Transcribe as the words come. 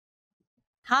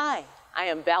Hi, I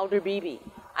am Valder Beebe.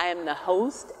 I am the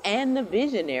host and the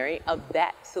visionary of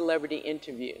That Celebrity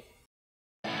Interview.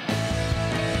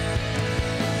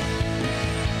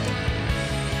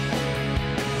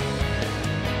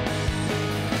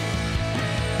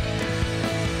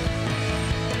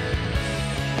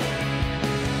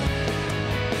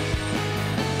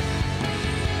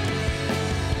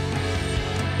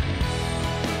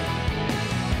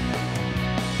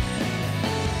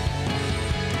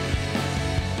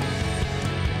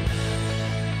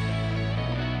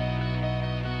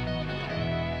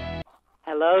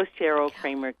 Hello, Cheryl,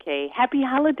 Kramer, K. Happy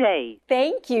holidays.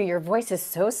 Thank you. Your voice is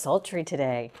so sultry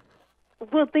today.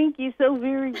 Well, thank you so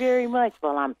very, very much.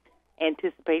 Well, I'm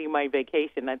anticipating my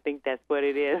vacation. I think that's what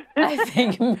it is. I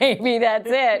think maybe that's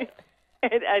it.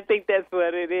 I think that's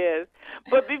what it is.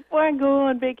 But before I go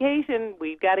on vacation,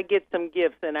 we've got to get some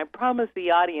gifts. And I promised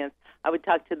the audience I would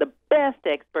talk to the best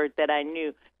expert that I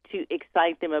knew to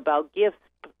excite them about gifts,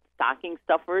 stocking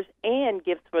stuffers, and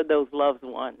gifts for those loved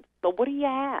ones. So what do you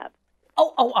have?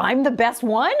 Oh, I'm the best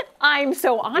one? I'm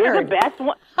so honored. You're the best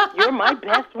one. You're my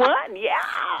best one. Yeah.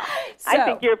 I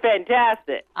think you're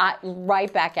fantastic.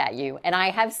 Right back at you. And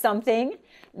I have something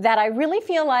that I really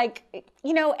feel like,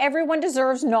 everyone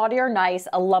deserves, naughty or nice,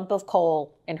 a lump of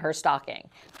coal in her stocking.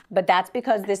 But that's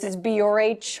because this is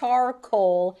Biore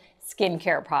charcoal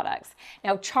skincare products.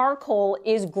 Now, charcoal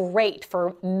is great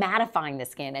for mattifying the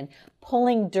skin and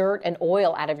pulling dirt and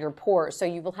oil out of your pores, so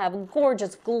you will have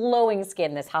gorgeous, glowing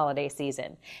skin this holiday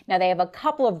season. Now, they have a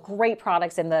couple of great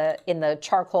products in the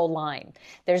charcoal line.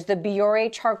 There's the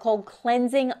Biore Charcoal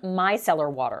Cleansing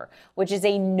Micellar Water, which is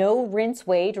a no-rinse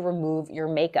way to remove your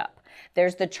makeup.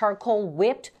 There's the Charcoal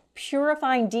Whipped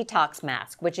Purifying Detox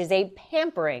Mask, which is a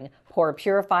pampering pore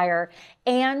purifier,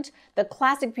 and the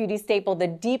classic beauty staple, the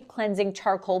Deep Cleansing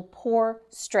Charcoal Pore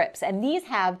Strips. And these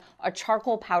have a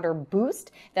charcoal powder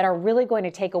boost that are really going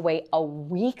to take away a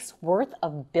week's worth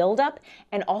of buildup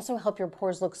and also help your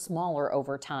pores look smaller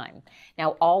over time.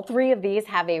 Now, all three of these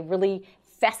have a really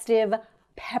festive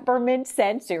peppermint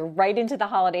scent, so you're right into the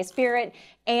holiday spirit,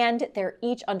 and they're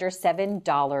each under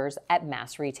 $7 at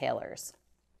mass retailers.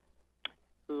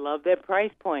 Love that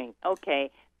price point. Okay,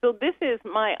 so this is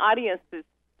my audience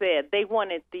said they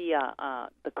wanted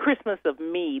the Christmas of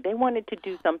me. They wanted to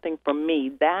do something for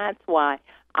me. That's why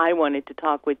I wanted to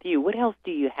talk with you. What else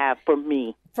do you have for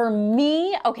me? For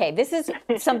me, okay, this is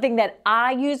something that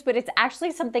I use, but it's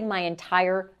actually something my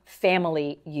entire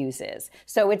family uses.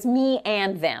 So it's me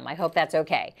and them. I hope that's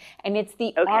okay. And it's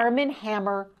the Arm &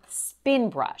 Hammer Spin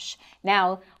Brush.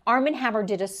 Now, Arm & Hammer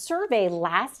did a survey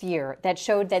last year that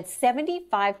showed that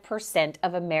 75%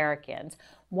 of Americans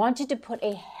wanted to put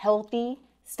a healthy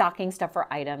stocking stuffer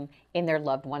item in their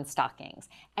loved one's stockings.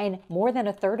 And more than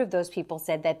a third of those people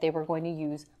said that they were going to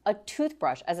use a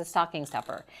toothbrush as a stocking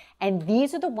stuffer. And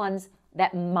these are the ones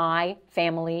that my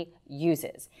family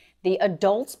uses. The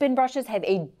adult spin brushes have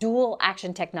a dual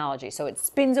action technology. So it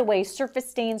spins away surface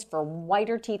stains for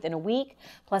whiter teeth in a week,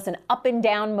 plus an up and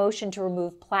down motion to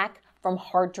remove plaque from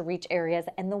hard to reach areas.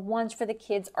 And the ones for the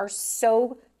kids are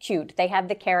so cute. They have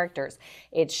the characters.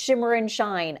 It's Shimmer and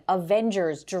Shine,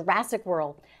 Avengers, Jurassic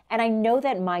World. And I know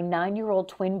that my 9-year-old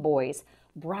twin boys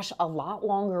brush a lot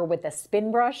longer with a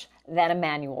spin brush than a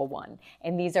manual one.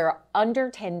 And these are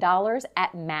under $10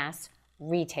 at mass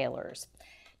retailers.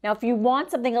 Now, if you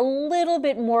want something a little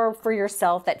bit more for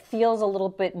yourself that feels a little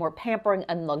bit more pampering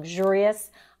and luxurious,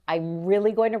 I'm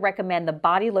really going to recommend the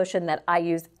body lotion that I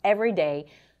use every day.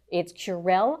 It's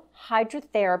Curel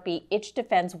Hydrotherapy Itch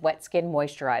Defense Wet Skin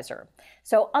Moisturizer.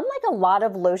 So unlike a lot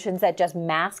of lotions that just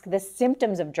mask the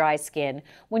symptoms of dry skin,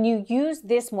 when you use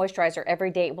this moisturizer every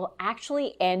day, it will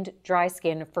actually end dry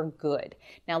skin for good.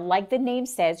 Now, like the name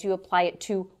says, you apply it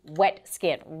to wet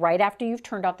skin right after you've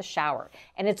turned off the shower.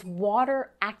 And it's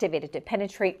water activated to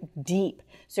penetrate deep,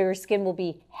 so your skin will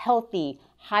be healthy,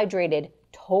 hydrated,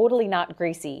 totally not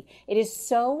greasy. It is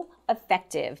so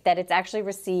effective that it's actually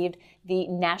received the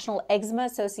National Eczema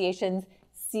Association's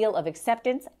seal of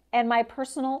acceptance and my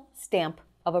personal stamp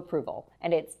of approval.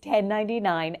 And it's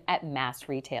 $10.99 at mass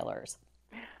retailers.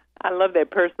 I love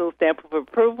that personal stamp of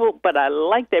approval, but I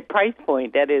like that price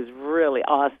point. That is really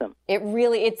awesome.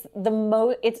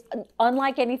 It's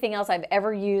unlike anything else I've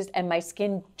ever used, and my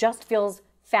skin just feels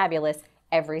fabulous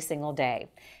every single day.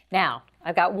 Now,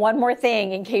 I've got one more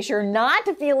thing in case you're not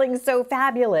feeling so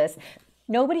fabulous.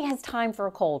 Nobody has time for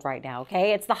a cold right now,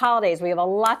 okay? It's the holidays. We have a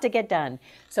lot to get done.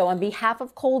 So on behalf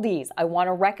of Cold EEze, I want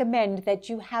to recommend that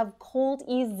you have Cold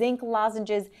EEze zinc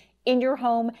lozenges in your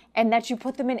home and that you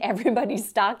put them in everybody's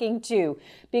stocking too,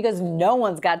 because no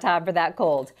one's got time for that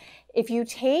cold. If you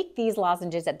take these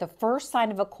lozenges at the first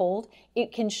sign of a cold,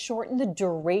 it can shorten the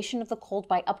duration of the cold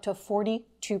by up to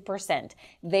 42%.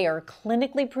 They are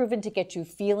clinically proven to get you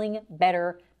feeling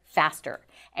better faster.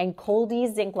 And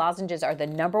EEze zinc lozenges are the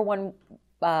 #1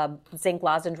 zinc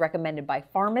lozenge recommended by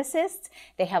pharmacists.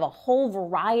 They have a whole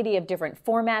variety of different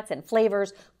formats and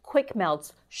flavors, quick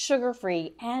melts,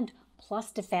 sugar-free, and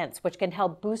plus defense, which can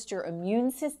help boost your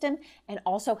immune system and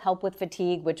also help with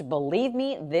fatigue, which, believe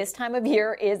me, this time of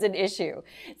year is an issue.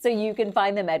 So you can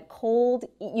find them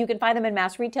in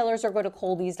mass retailers, or go to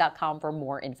EEze.com for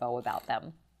more info about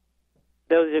them.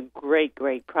 Those are great,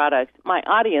 great products. My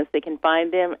audience, they can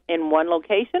find them in one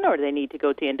location, or they need to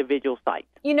go to individual sites?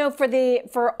 You know,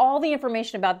 for all the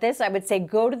information about this, I would say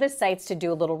go to the sites to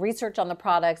do a little research on the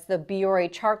products. The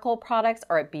Biore charcoal products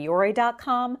are at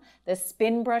Biore.com. The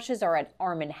spin brushes are at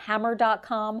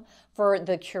ArmandHammer.com. For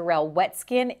the Curel wet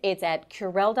skin, it's at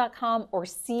Curel.com or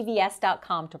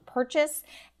CVS.com to purchase.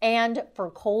 And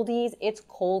for EEze, it's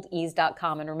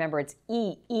EEze.com. And remember, it's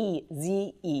EEZE.com.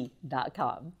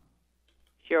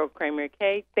 Cheryl Kramer,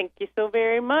 Kay, thank you so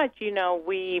very much. You know,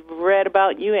 we've read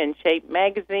about you in Shape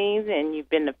magazines, and you've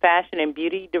been the fashion and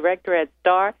beauty director at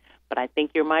Star, but I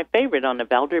think you're my favorite on the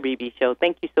Valdor Beebe Show.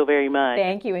 Thank you so very much.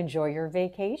 Thank you. Enjoy your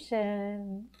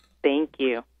vacation. Thank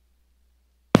you.